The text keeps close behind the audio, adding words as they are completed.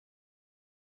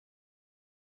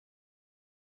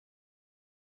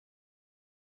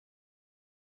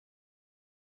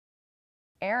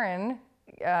Aaron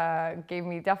gave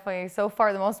me definitely so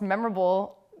far the most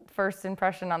memorable first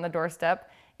impression on the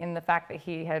doorstep, in the fact that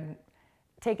he had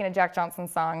taken a Jack Johnson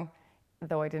song,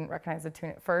 though I didn't recognize the tune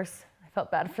at first. I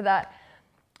felt bad for that.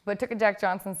 But took a Jack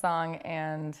Johnson song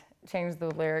and changed the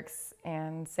lyrics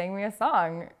and sang me a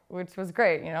song, which was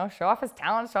great. You know, show off his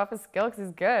talent, show off his skill, because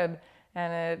he's good.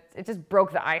 And it just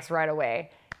broke the ice right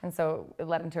away. And so it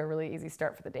led into a really easy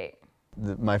start for the date.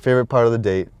 My favorite part of the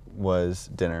date was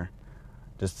dinner.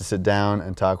 Just to sit down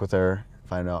and talk with her,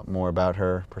 find out more about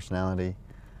her personality,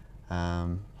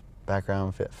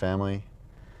 background, family.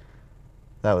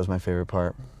 That was my favorite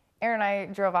part. Aaron and I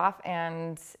drove off,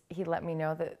 and he let me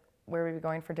know that where we'd be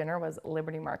going for dinner was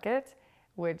Liberty Market,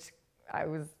 which I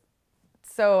was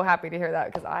so happy to hear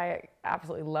that, because I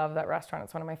absolutely love that restaurant.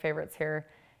 It's one of my favorites here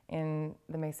in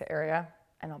the Mesa area.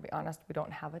 And I'll be honest, we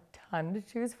don't have a ton to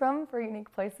choose from for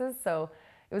unique places, so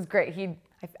it was great. I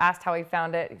asked how he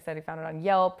found it. He said he found it on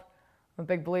Yelp. I'm a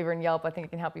big believer in Yelp. I think it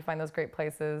can help you find those great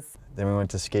places. Then we went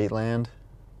to Skateland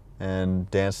and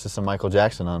danced to some Michael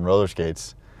Jackson on roller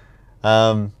skates.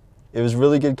 It was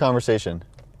really good conversation,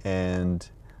 and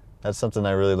that's something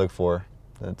I really look for.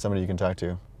 That's somebody you can talk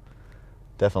to,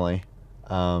 definitely.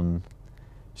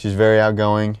 She's very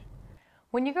outgoing.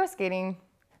 When you go skating,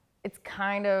 it's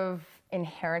kind of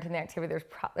inherent in the activity.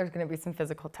 There's going to be some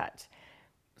physical touch.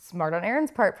 Smart on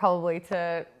Aaron's part, probably,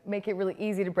 to make it really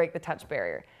easy to break the touch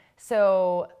barrier.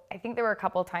 So I think there were a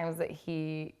couple of times that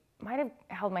he might have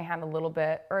held my hand a little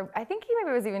bit, or I think he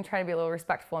maybe was even trying to be a little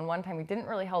respectful. And one time he didn't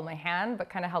really hold my hand, but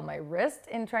kind of held my wrist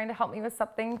in trying to help me with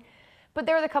something. But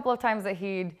there were a couple of times that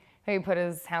he'd maybe put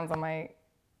his hands on my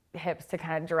hips to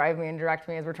kind of drive me and direct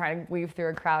me as we're trying to weave through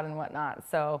a crowd and whatnot.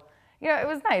 So, you know, it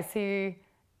was nice.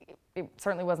 It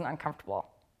certainly wasn't uncomfortable.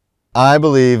 I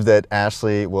believe that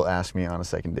Ashley will ask me on a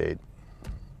second date.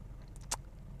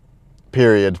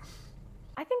 Period.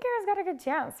 I think Aaron's got a good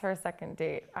chance for a second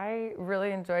date. I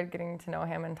really enjoyed getting to know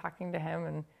him and talking to him,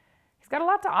 and he's got a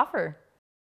lot to offer.